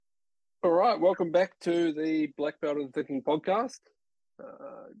All right, welcome back to the Black Belt and Thinking podcast.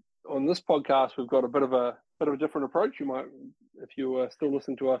 On this podcast, we've got a bit of a different approach. You might, if you were still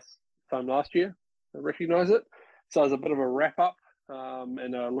listening to us time last year, recognise it. So as a bit of a wrap up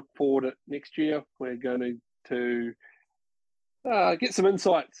and look forward at next year, we're going to get some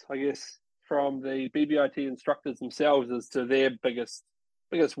insights, I guess, from the BBIT instructors themselves as to their biggest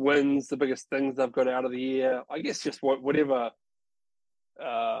wins, the biggest things they've got out of the year. I guess just whatever.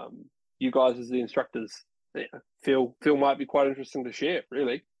 You guys as the instructors feel might be quite interesting to share,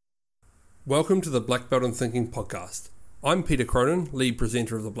 really. Welcome to the Black Belt and Thinking podcast. I'm Peter Cronin, lead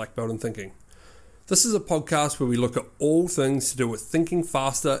presenter of the Black Belt and Thinking. This is a podcast where we look at all things to do with thinking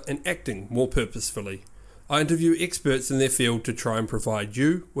faster and acting more purposefully. I interview experts in their field to try and provide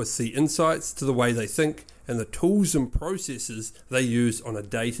you with the insights to the way they think and the tools and processes they use on a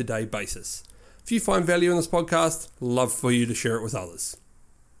day-to-day basis. If you find value in this podcast, love for you to share it with others.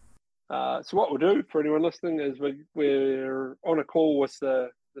 So what we'll do for anyone listening is we're on a call with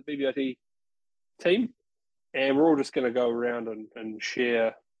the BBIT team, and we're all just going to go around and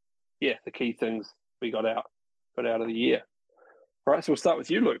share, the key things we got out of the year. All right, so we'll start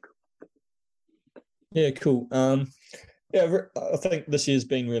with you, Luke. Yeah, cool. I think this year's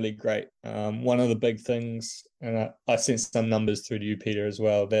been really great. One of the big things, and I sent some numbers through to you, Peter, as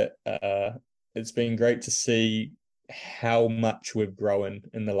well, that it's been great to see how much we've grown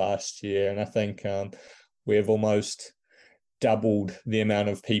in the last year. And I think we've almost doubled the amount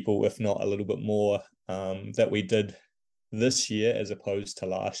of people, if not a little bit more, that we did this year as opposed to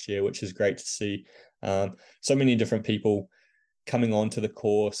last year, which is great to see. So many different people coming onto the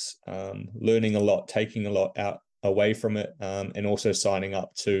course, learning a lot, taking a lot away from it, and also signing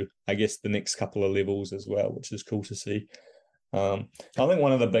up to, I guess, the next couple of levels as well, which is cool to see. I think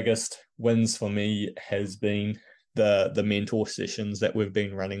one of the biggest wins for me has been the mentor sessions that we've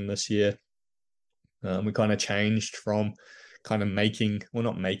been running this year. We kind of changed from kind of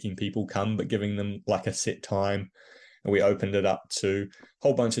not making people come, but giving them like a set time. And we opened it up to a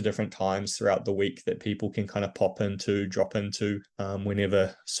whole bunch of different times throughout the week that people can kind of drop into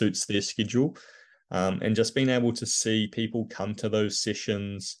whenever suits their schedule. And just being able to see people come to those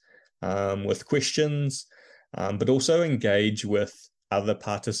sessions with questions, but also engage with other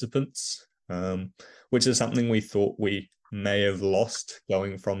participants, which is something we thought we may have lost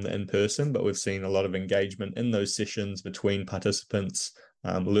going from the in-person, but we've seen a lot of engagement in those sessions between participants,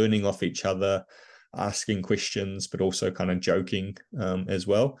 learning off each other, asking questions, but also kind of joking as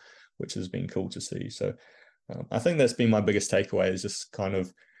well, which has been cool to see. So I think that's been my biggest takeaway, is just kind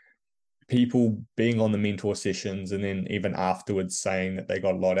of people being on the mentor sessions and then even afterwards saying that they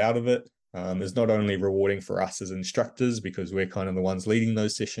got a lot out of it. Is not only rewarding for us as instructors because we're kind of the ones leading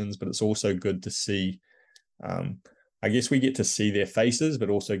those sessions, but it's also good to see. I guess we get to see their faces, but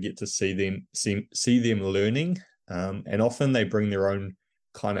also get to see them learning. And often they bring their own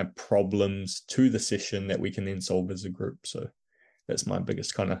kind of problems to the session that we can then solve as a group. So that's my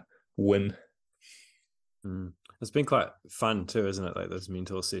biggest kind of win. It's been quite fun too, isn't it? Like those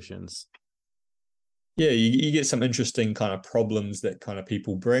mentor sessions. Yeah, you get some interesting kind of problems that kind of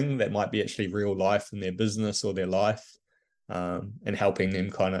people bring that might be actually real life in their business or their life, and helping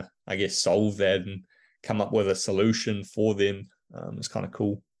them kind of, I guess, solve that and come up with a solution for them. It's kind of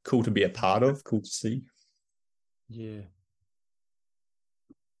cool to be a part of, cool to see. Yeah.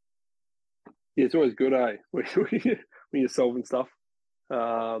 Yeah, it's always good, when you're solving stuff.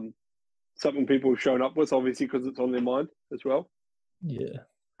 Something people have shown up with, obviously, because it's on their mind as well. Yeah.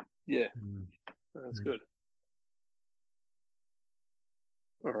 That's good.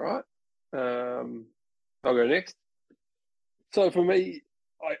 All right. I'll go next. So for me,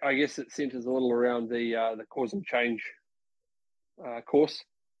 I guess it centers a little around the cause and change course,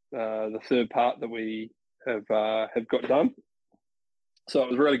 the third part that we have got done. So it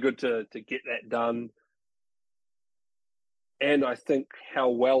was really good to get that done. And I think how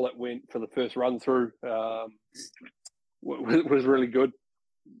well it went for the first run through was really good.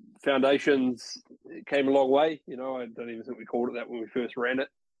 Foundations came a long way. I don't even think we called it that when we first ran it.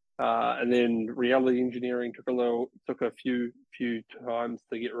 And then reality engineering took a few times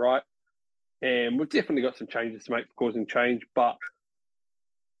to get right. And we've definitely got some changes to make for causing change, but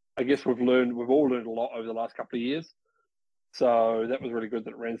I guess we've all learned a lot over the last couple of years. So that was really good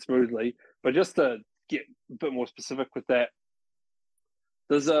that it ran smoothly. But just to get a bit more specific with that,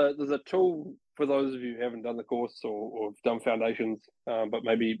 there's a tool for those of you who haven't done the course or have done foundations, but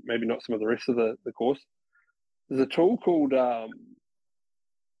maybe not some of the rest of the course. There's a tool called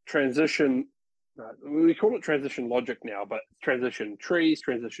transition. We call it transition logic now, but transition trees,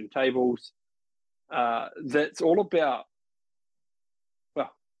 transition tables. That's all about,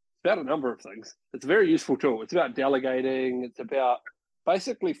 about a number of things. It's a very useful tool. It's about delegating. It's about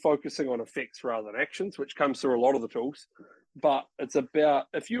basically focusing on effects rather than actions, which comes through a lot of the tools. But it's about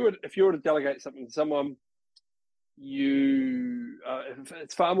if you were to delegate something to someone,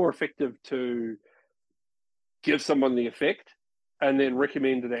 it's far more effective to give someone the effect and then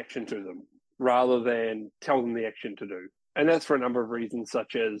recommend an action to them rather than tell them the action to do. And that's for a number of reasons,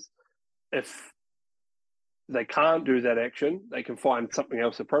 such as if they can't do that action, they can find something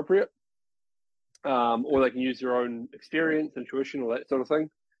else appropriate, or they can use their own experience, intuition, or that sort of thing.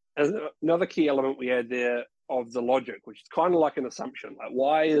 And another key element we add there of the logic, which is kind of like an assumption, like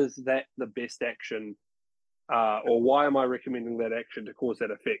why is that the best action, or why am I recommending that action to cause that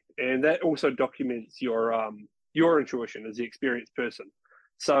effect? And that also documents your intuition as the experienced person.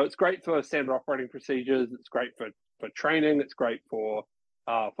 So it's great for standard operating procedures. It's great for training. It's great for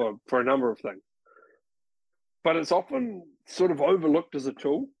a number of things. But it's often sort of overlooked as a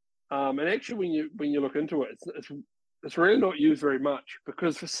tool. And actually, when you look into it, it's really not used very much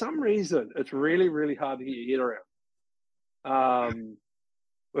because for some reason it's really, really hard to get your head around.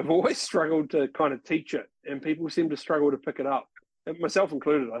 We've always struggled to kind of teach it, and people seem to struggle to pick it up, and myself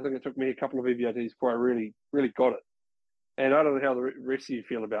included. I think it took me a couple of BBITs before I really, really got it. And I don't know how the rest of you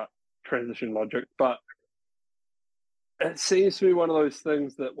feel about transition logic, but it seems to be one of those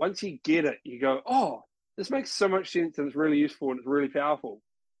things that once you get it, you go, oh, this makes so much sense and it's really useful and it's really powerful.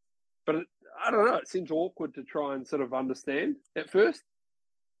 But I don't know, it seems awkward to try and sort of understand at first.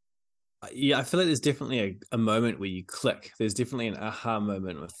 Yeah, I feel like there's definitely a moment where you click. There's definitely an aha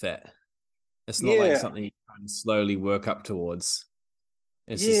moment with that. It's not like something you kind of slowly work up towards.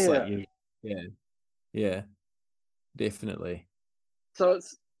 It's just like yeah, definitely. So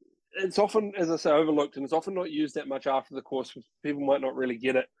it's often, as I say, overlooked, and it's often not used that much after the course. People might not really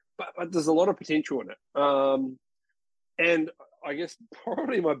get it, but there's a lot of potential in it. And I guess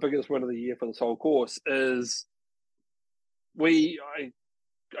probably my biggest win of the year for this whole course is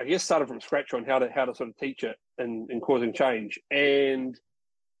I guess started from scratch on how to sort of teach it and causing change, and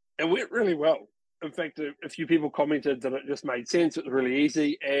it went really well. In fact, a few people commented that it just made sense. It was really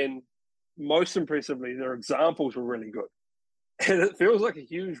easy, and most impressively, their examples were really good. And it feels like a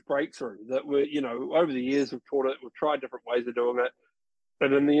huge breakthrough that over the years we've taught it, we've tried different ways of doing it,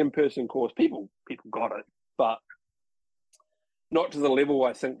 but in the in-person course, people got it, but not to the level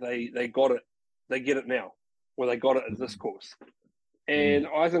I think they got it. They get it now, or they got it in this course. And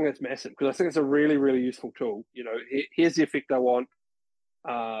I think that's massive because I think it's a really, really useful tool. Here's the effect I want.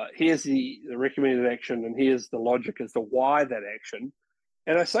 Here's the recommended action, and here's the logic as to why that action.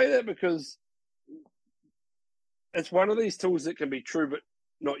 And I say that because it's one of these tools that can be true but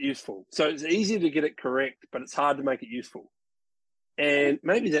not useful. So it's easy to get it correct, but it's hard to make it useful. And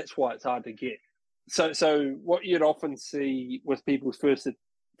maybe that's why it's hard to get. So what you'd often see with people's first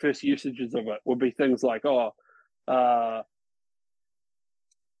usages of it would be things like, if I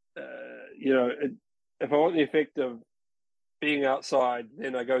want the effect of being outside,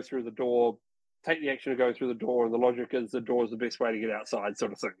 then I go through the door, take the action to go through the door, and the logic is the door is the best way to get outside,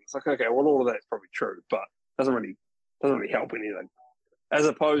 sort of thing. It's like, okay, well, all of that's probably true, but doesn't really help anything. As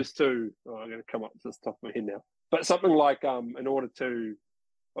opposed to, I'm going to come up to the top of my head now, but something like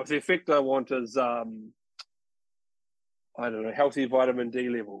if the effect I want is, healthy vitamin D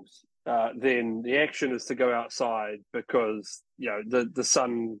levels, then the action is to go outside because, the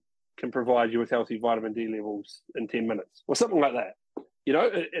sun can provide you with healthy vitamin D levels in 10 minutes or something like that.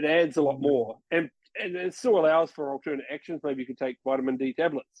 It adds a lot more, and it still allows for alternate actions. Maybe you could take vitamin D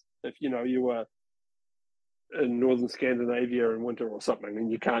tablets if you were in northern Scandinavia in winter or something,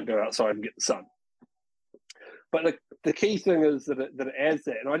 and you can't go outside and get the sun. But the key thing is that it adds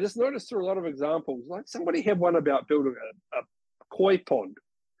that. And I just noticed through a lot of examples, like somebody had one about building a koi pond.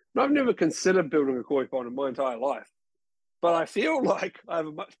 And I've never considered building a koi pond in my entire life, but I feel like I have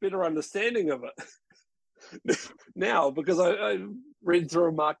a much better understanding of it now because I read through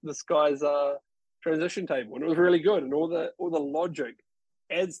and marked this guy's transition table, and it was really good. And all the logic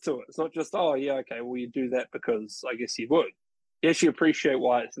adds to it. It's not just, you do that because I guess you would. You actually appreciate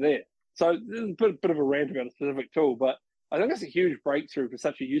why it's there. So there's a bit of a rant about a specific tool, but I think it's a huge breakthrough for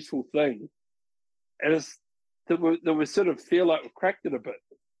such a useful thing. And it's that we sort of feel like we've cracked it a bit.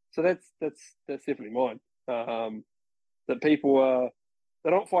 So that's definitely mine. That people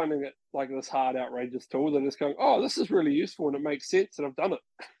they're not finding it like this hard, outrageous tool. They're just going, this is really useful and it makes sense and I've done it,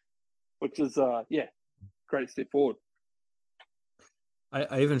 which is great step forward.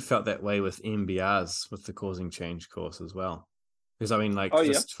 I even felt that way with MBRs, with the Causing Change course as well. Because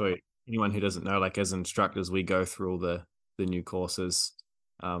just for anyone who doesn't know, like as instructors, we go through all the new courses,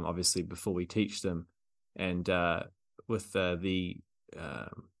 obviously before we teach them. And with the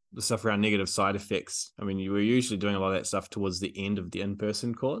the stuff around negative side effects. I mean, you were usually doing a lot of that stuff towards the end of the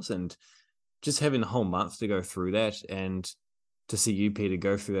in-person course, and just having the whole month to go through that and to see you, Peter,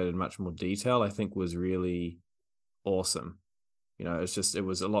 go through that in much more detail, I think was really awesome. You know, it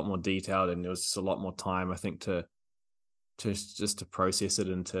was a lot more detailed, and there was just a lot more time, I think, to process it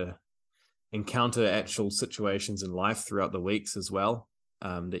and to encounter actual situations in life throughout the weeks as well,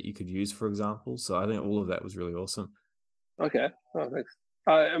 that you could use, for example. So I think all of that was really awesome. Okay. Oh, thanks.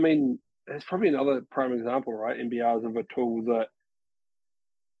 I mean, it's probably another prime example, right? MBRs of a tool that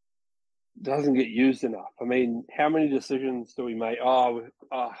doesn't get used enough. I mean, how many decisions do we make?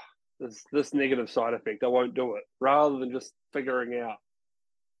 There's this negative side effect, I won't do it, rather than just figuring out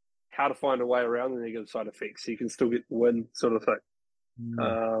how to find a way around the negative side effects so you can still get the win, sort of thing.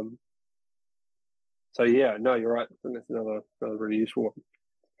 So yeah, no, you're right. I think that's another really useful one.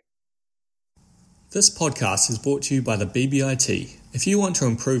 This podcast is brought to you by the BBIT. If you want to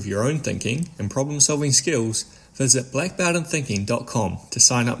improve your own thinking and problem-solving skills, visit blackbeltinthinking.com to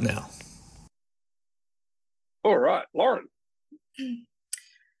sign up now. All right, Lauren.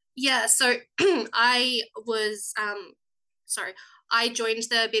 Yeah, so I joined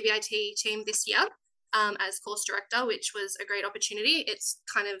the BBIT team this year as course director, which was a great opportunity. It's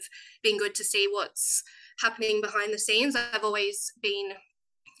kind of been good to see what's happening behind the scenes. I've always been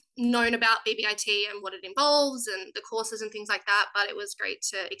known about BBIT and what it involves and the courses and things like that, but it was great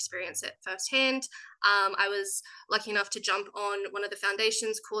to experience it firsthand. I was lucky enough to jump on one of the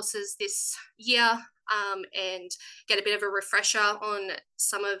foundations courses this year and get a bit of a refresher on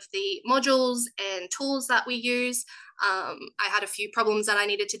some of the modules and tools that we use. I had a few problems that I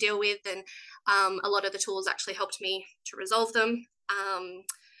needed to deal with, and a lot of the tools actually helped me to resolve them.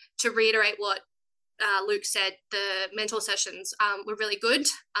 To reiterate what Luke said, the mentor sessions were really good.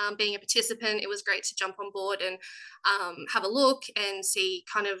 Being a participant, it was great to jump on board and have a look and see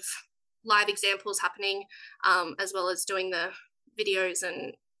kind of live examples happening, as well as doing the videos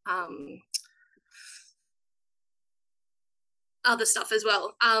and other stuff as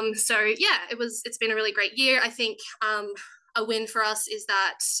well. So yeah, it's been a really great year. I think a win for us is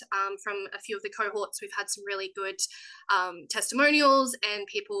that from a few of the cohorts, we've had some really good testimonials and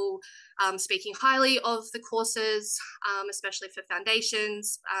people speaking highly of the courses, especially for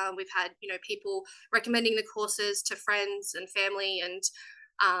foundations. We've had, people recommending the courses to friends and family and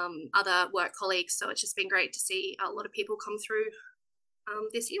other work colleagues. So it's just been great to see a lot of people come through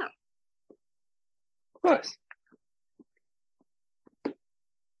this year. Nice.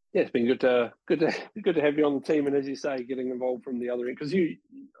 Yeah, it's been good to have you on the team, and as you say, getting involved from the other end, because you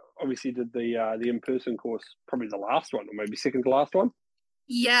obviously did the in-person course, probably the last one, or maybe second to last one.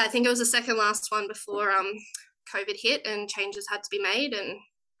 Yeah, I think it was the second last one before COVID hit and changes had to be made, and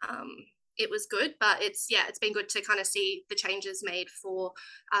it was good. But it's been good to kind of see the changes made for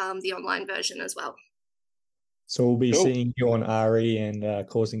the online version as well. So we'll be seeing you on RE and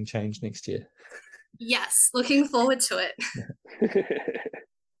causing change next year. Yes, looking forward to it.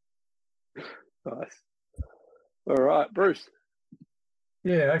 Nice. All right, Bruce.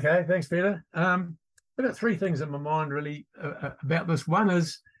 Yeah, okay. Thanks, Peter. I've got three things in my mind really about this. One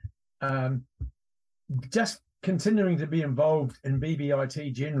is just continuing to be involved in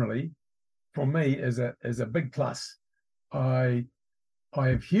BBIT generally, for me, is a big plus. I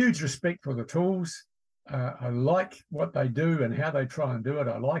have huge respect for the tools. I like what they do and how they try and do it.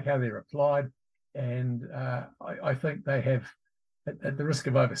 I like how they're applied, and I think they have, at the risk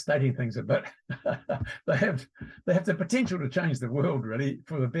of overstating things a bit, they have the potential to change the world really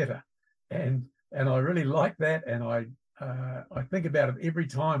for the better, and I really like that, and I think about it every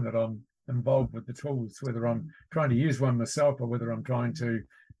time that I'm involved with the tools, whether I'm trying to use one myself or whether I'm trying to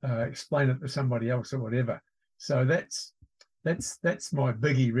explain it to somebody else or whatever. So that's my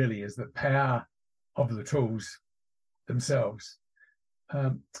biggie really, is the power of the tools themselves.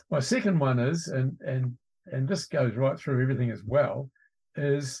 My second one is, and this goes right through everything as well,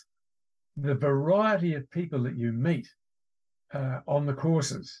 is the variety of people that you meet on the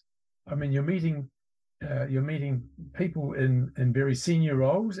courses. I mean, you're meeting people in very senior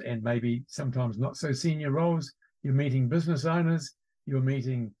roles, and maybe sometimes not so senior roles. You're meeting business owners, you're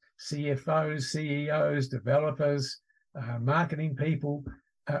meeting CFOs, CEOs, developers, marketing people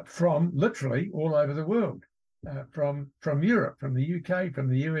from literally all over the world. From Europe, from the UK, from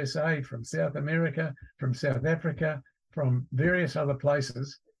the USA, from South America, from South Africa, from various other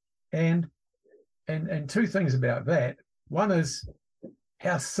places. And two things about that. One is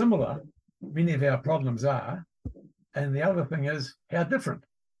how similar many of our problems are, and the other thing is how different,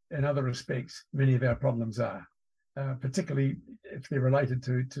 in other respects, many of our problems are, particularly if they're related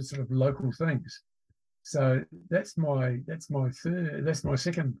to sort of local things. So that's my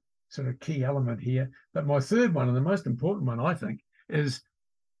second sort of key element here. But my third one, and the most important one, I think, is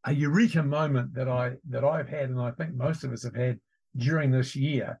a eureka moment that I've had, and I think most of us have had during this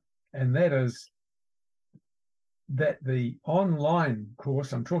year, and that is that the online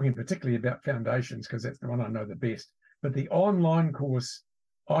course, I'm talking particularly about foundations because that's the one I know the best, but the online course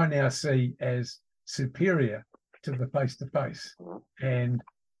I now see as superior to the face-to-face. And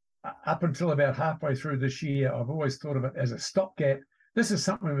up until about halfway through this year, I've always thought of it as a stopgap. This is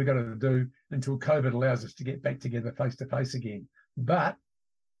something we've got to do until COVID allows us to get back together face-to-face again. But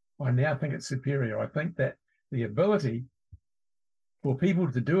I now think it's superior. I think that the ability for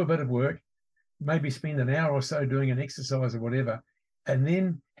people to do a bit of work, maybe spend an hour or so doing an exercise or whatever, and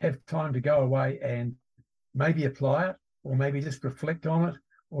then have time to go away and maybe apply it, or maybe just reflect on it,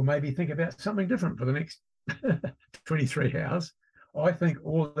 or maybe think about something different for the next 23 hours. I think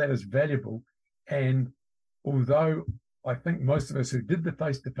all of that is valuable. And although I think most of us who did the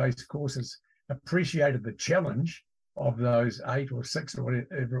face-to-face courses appreciated the challenge of those 8 or 6 or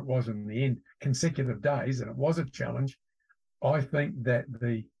whatever it was in the end, consecutive days, and it was a challenge, I think that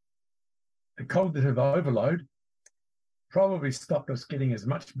the cognitive overload probably stopped us getting as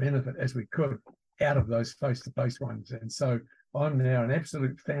much benefit as we could out of those face-to-face ones. And so I'm now an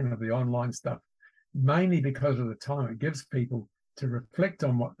absolute fan of the online stuff, mainly because of the time it gives people to reflect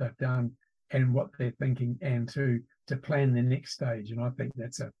on what they've done and what they're thinking, and to plan the next stage. And I think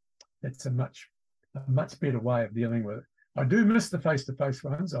that's a much better way of dealing with it. I do miss the face-to-face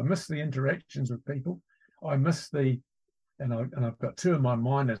ones. I miss the interactions with people. I miss and I've got 2 in my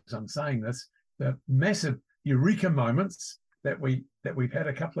mind as I'm saying this, the massive eureka moments that we've had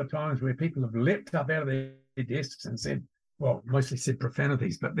a couple of times where people have leapt up out of their desks and said, well, mostly said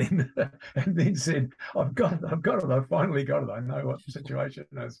profanities, but then and then said, I've got it, I finally got it, I know what the situation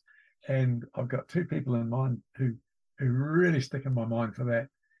is. And I've got 2 people in mind who really stick in my mind for that.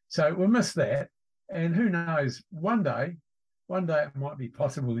 So we'll miss that. And who knows, one day it might be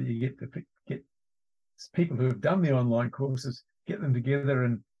possible that you get people who have done the online courses, get them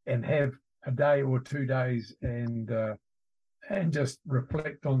together and have a day or 2 days and just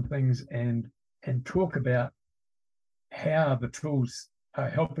reflect on things and talk about how the tools are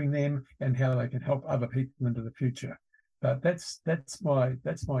helping them and how they can help other people into the future. But that's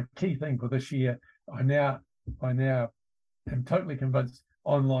my key thing for this year. I now am totally convinced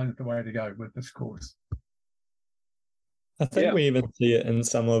online is the way to go with this course. I think we even see it in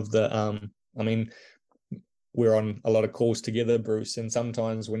some of the we're on a lot of calls together, Bruce, and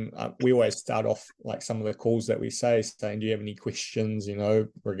sometimes when we always start off like some of the calls that we saying, do you have any questions,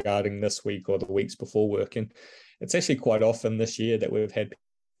 regarding this week or the weeks before work? And it's actually quite often this year that we've had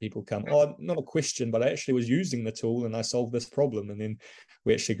people come, not a question, but I actually was using the tool and I solved this problem. And then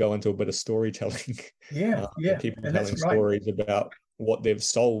we actually go into a bit of storytelling. People and telling stories about what they've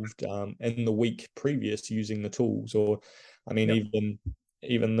solved in the week previous using the tools. Or,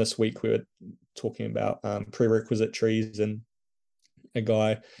 even this week we were talking about prerequisite trees, and a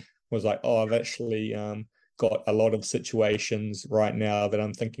guy was like, I've actually got a lot of situations right now that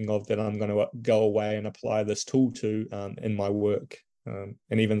I'm thinking of that I'm going to go away and apply this tool to in my work, and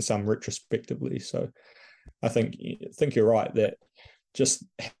even some retrospectively. So I think you're right that just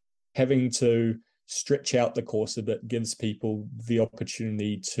having to stretch out the course a bit gives people the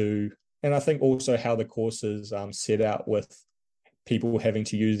opportunity to, and I think also how the course is set out with people having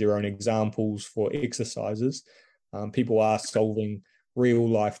to use their own examples for exercises. People are solving real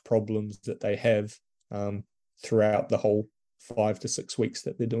life problems that they have throughout the whole 5 to 6 weeks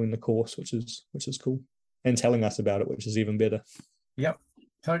that they're doing the course, which is cool, and telling us about it, which is even better. Yep,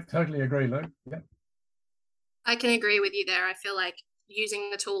 totally agree, Lou. Yep. I can agree with you there. I feel like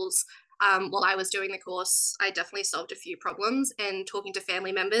using the tools while I was doing the course, I definitely solved a few problems, and talking to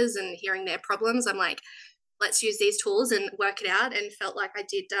family members and hearing their problems, I'm like, let's use these tools and work it out, and felt like I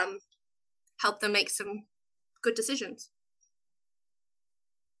did help them make some good decisions.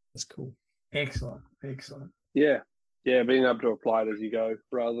 That's cool. Excellent. Yeah, being able to apply it as you go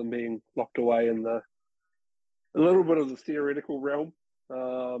rather than being locked away in a little bit of the theoretical realm.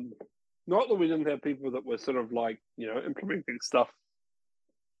 Not that we didn't have people that were sort of like, implementing stuff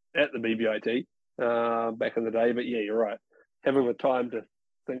at the BBIT back in the day, but yeah, you're right. Having the time to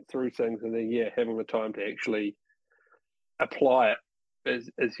think through things, and then having the time to actually apply it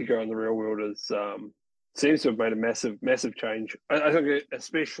as you go in the real world is seems to have made a massive change. I think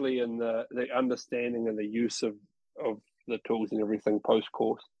especially in the understanding and the use of the tools and everything post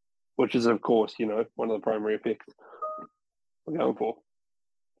course, which is of course one of the primary effects we're going for.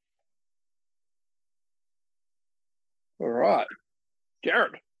 All right,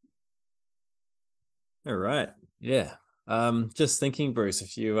 Jared. All right. Yeah. Just thinking, Bruce,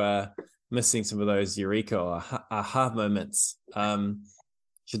 if you are missing some of those eureka or aha moments,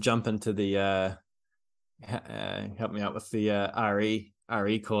 should jump into the help me out with the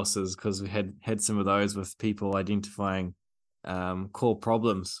RE courses, because we had some of those with people identifying core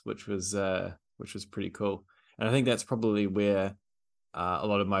problems, which was pretty cool. And I think that's probably where a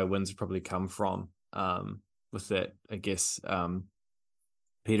lot of my wins have probably come from, with that, I guess,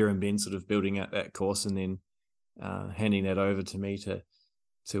 Peter and Ben sort of building out that course and then handing that over to me to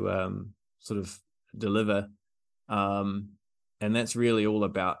sort of deliver. And that's really all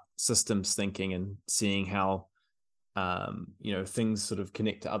about systems thinking and seeing how things sort of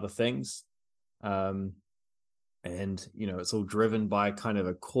connect to other things. And it's all driven by kind of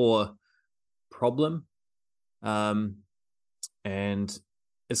a core problem. And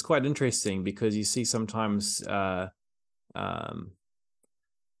it's quite interesting because you see sometimes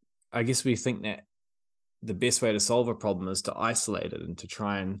I guess we think that the best way to solve a problem is to isolate it and to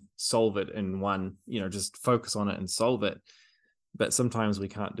try and solve it in one, just focus on it and solve it. But sometimes we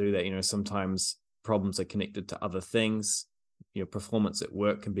can't do that. Sometimes problems are connected to other things. Performance at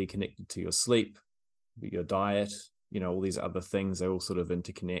work can be connected to your sleep, your diet, all these other things, they all sort of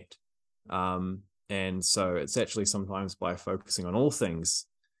interconnect. And so it's actually sometimes by focusing on all things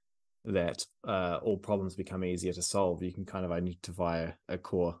that all problems become easier to solve. You can kind of identify a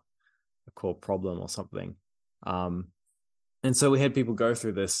core problem or something. And so we had people go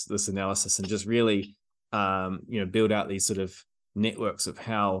through this analysis and just really build out these sort of networks of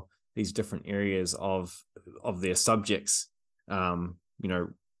how these different areas of their subjects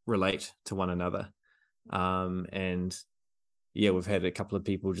relate to one another. And yeah, we've had a couple of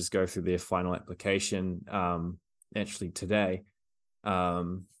people just go through their final application actually today.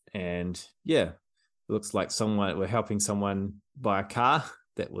 And yeah, it looks like we're helping someone buy a car.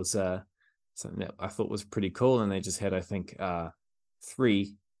 That was something that I thought was pretty cool. And they just had, I think,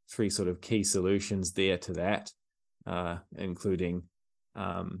 three sort of key solutions there to that, including,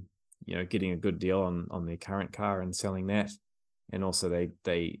 getting a good deal on their current car and selling that. And also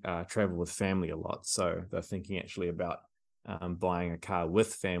they travel with family a lot. So they're thinking actually about buying a car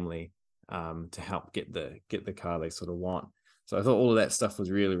with family to help get the car they sort of want. So I thought all of that stuff was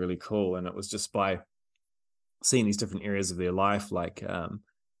really, really cool. And it was just by seeing these different areas of their life, like,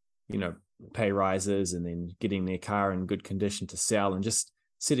 pay rises and then getting their car in good condition to sell and just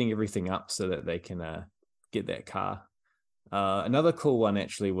setting everything up so that they can get that car. Another cool one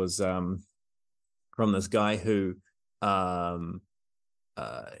actually was from this guy who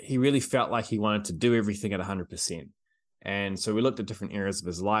he really felt like he wanted to do everything at 100%. And so we looked at different areas of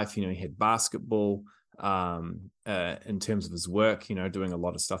his life. He had basketball in terms of his work, doing a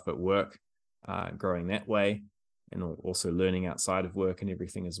lot of stuff at work, growing that way, and also learning outside of work and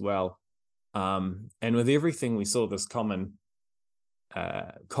everything as well. And with everything, we saw this common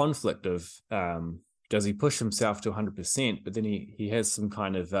conflict of does he push himself to 100%, but then he has some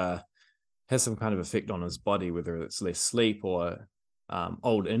kind of effect on his body, whether it's less sleep or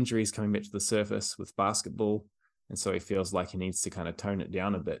old injuries coming back to the surface with basketball. And so he feels like he needs to kind of tone it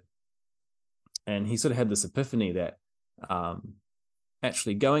down a bit. And he sort of had this epiphany that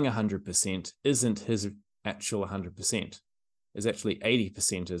actually going 100% isn't his actual 100%. Is actually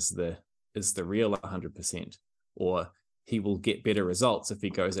 80% is the real 100%, or he will get better results if he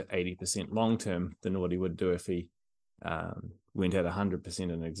goes at 80% long term than what he would do if he went at 100%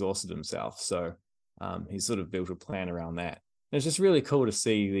 and exhausted himself. So he sort of built a plan around that. And it's just really cool to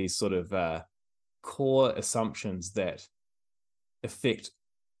see these sort of core assumptions that affect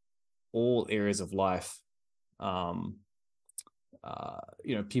all areas of life.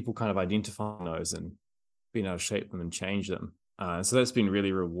 People kind of identifying those and being able to shape them and change them. So that's been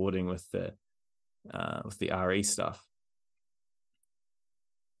really rewarding with the RE stuff.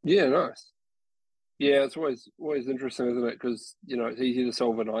 Yeah, nice. Yeah, it's always interesting, isn't it? Because it's easy to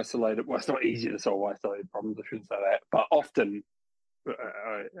solve an isolated. Well, it's not easy to solve isolated problems. I shouldn't say that, but often,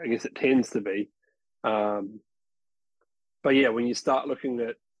 I guess it tends to be. But yeah, when you start looking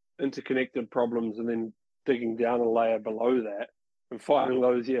at interconnected problems and then digging down a layer below that and finding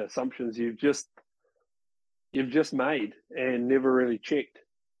those assumptions you've just made and never really checked,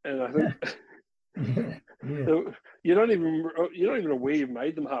 and I think you don't even know where you've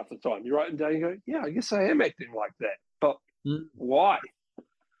made them half the time. You write them down and go, yeah, I guess I am acting like that, but why?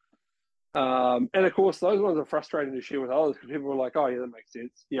 And of course, those ones are frustrating to share with others because people are like, oh yeah, that makes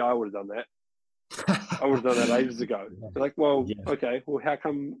sense. Yeah, I would have done that. I would have done that ages ago. They're like, well, okay, well, how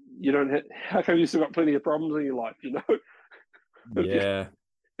come you don't? How come you still got plenty of problems in your life?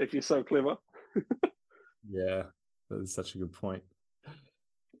 If you're so clever. Yeah, that is such a good point.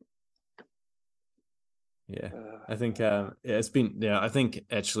 Yeah, I think it's been. Yeah, I think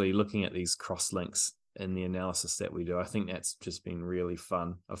actually looking at these cross links in the analysis that we do, I think that's just been really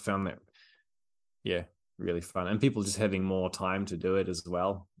fun. I've found that, yeah, really fun, and people just having more time to do it as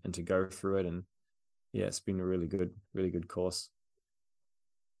well and to go through it, and yeah, it's been a really good course.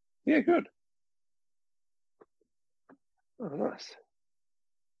 Yeah, good. Oh, nice.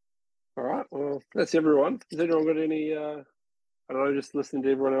 All right. Well, that's everyone. Has anyone got any? I don't know. Just listening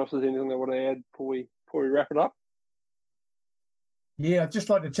to everyone else. Is anything they want to add before we wrap it up? Yeah, I'd just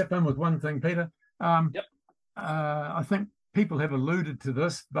like to chip in with one thing, Peter. Yep. I think people have alluded to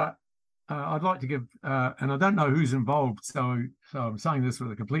this, but I'd like to give, and I don't know who's involved, so I'm saying this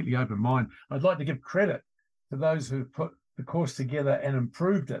with a completely open mind. I'd like to give credit to those who put the course together and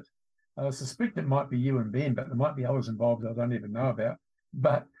improved it. I suspect it might be you and Ben, but there might be others involved I don't even know about.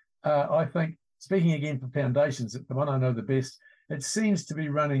 But I think, speaking again for foundations, the one I know the best, it seems to be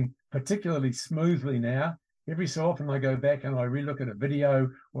running particularly smoothly now. Every so often I go back and I relook at a video,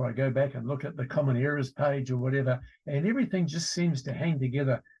 or I go back and look at the common errors page or whatever, and everything just seems to hang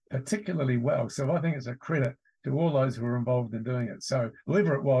together particularly well. So I think it's a credit to all those who were involved in doing it. So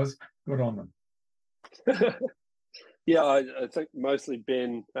whoever it was, good on them. Yeah, I think mostly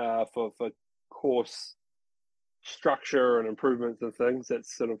Ben for course structure and improvements and things.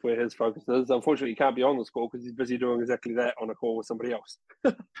 That's sort of where his focus is. Unfortunately, he can't be on this call because he's busy doing exactly that on a call with somebody else.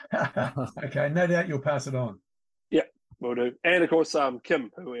 Okay, no doubt you'll pass it on. Yeah, we'll do. And of course,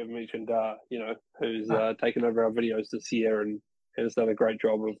 Kim, who we have mentioned, who's taken over our videos this year and has done a great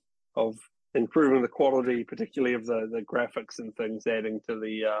job of improving the quality, particularly of the graphics and things, adding to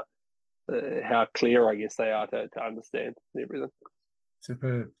the how clear, I guess, they are to understand and everything.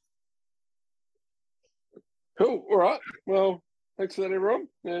 Superb. Cool. All right. Well, thanks for that, everyone.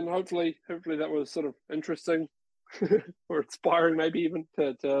 And hopefully that was sort of interesting or inspiring, maybe even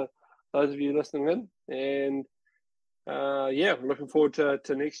to those of you listening in. And yeah, looking forward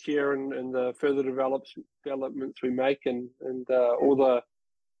to next year and the further developments we make and all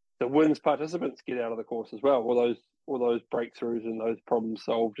the wins participants get out of the course as well. All those breakthroughs and those problems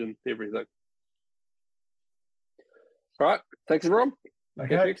solved and everything. All right. Thanks, everyone. Okay.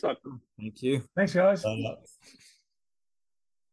 Catch you next time. Thank you. Thanks, guys.